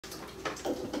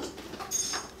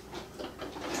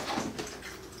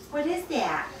What is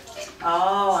that?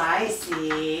 Oh, I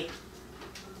see.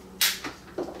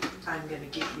 I'm gonna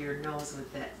get your nose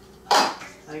with it.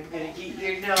 I'm gonna get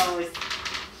your nose.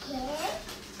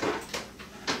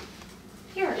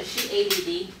 Here. Is she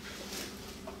ADD?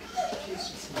 She's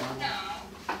just normal.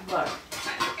 Look.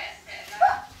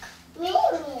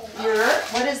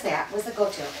 What is that? What's it go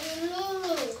to?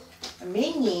 A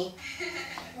mini.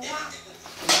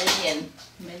 Minion.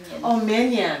 Oh,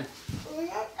 minion.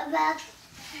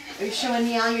 Are you showing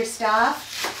me all your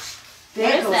stuff?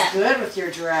 That goes good with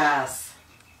your dress.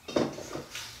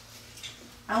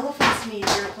 Elephants need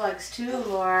earplugs too,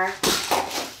 Laura.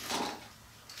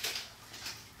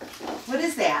 What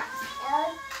is that?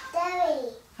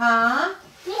 Huh?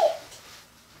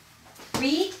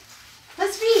 Read?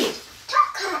 Let's read.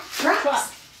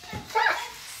 Trucks.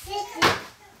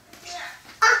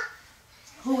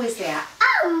 Who is that?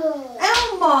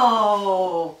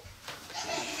 Elmo.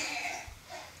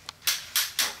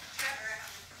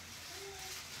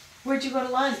 Where'd you go to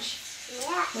lunch?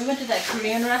 We went to that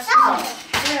Korean restaurant.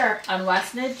 Where? On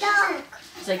Westnedge.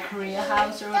 It's like Korea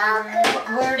House or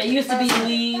whatever. It used to be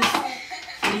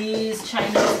Lee's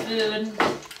Chinese food.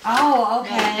 Oh,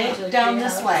 okay. Down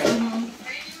this way.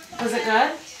 Was it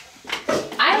good?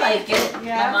 I like it.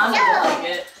 Yeah. My mom doesn't like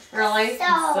it. Really?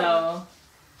 So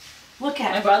look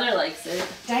at my it. brother likes it.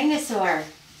 Dinosaur.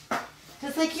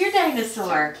 Just like your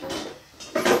dinosaur.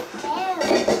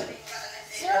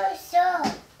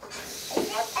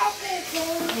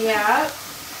 Yeah.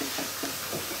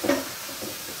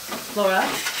 Laura,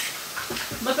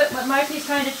 look at what Marcy's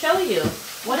trying to show you.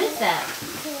 What is that?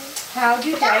 How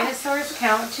do dinosaurs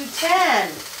count to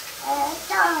 10?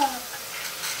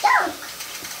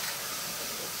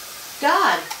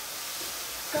 Dog.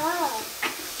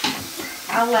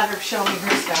 I'll let her show me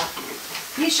her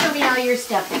stuff. You show me all your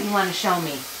stuff that you want to show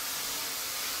me.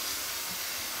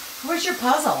 Where's your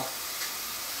puzzle?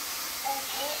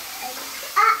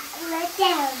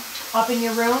 Up in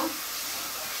your room?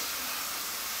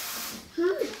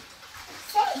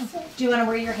 Do you want to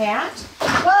wear your hat?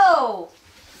 Whoa!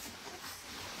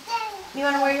 You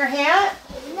want to wear your hat?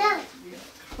 No.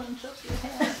 Punch up your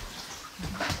hat.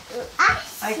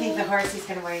 I think the horsey's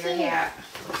going to wear your hat.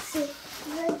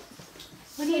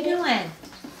 What are you doing?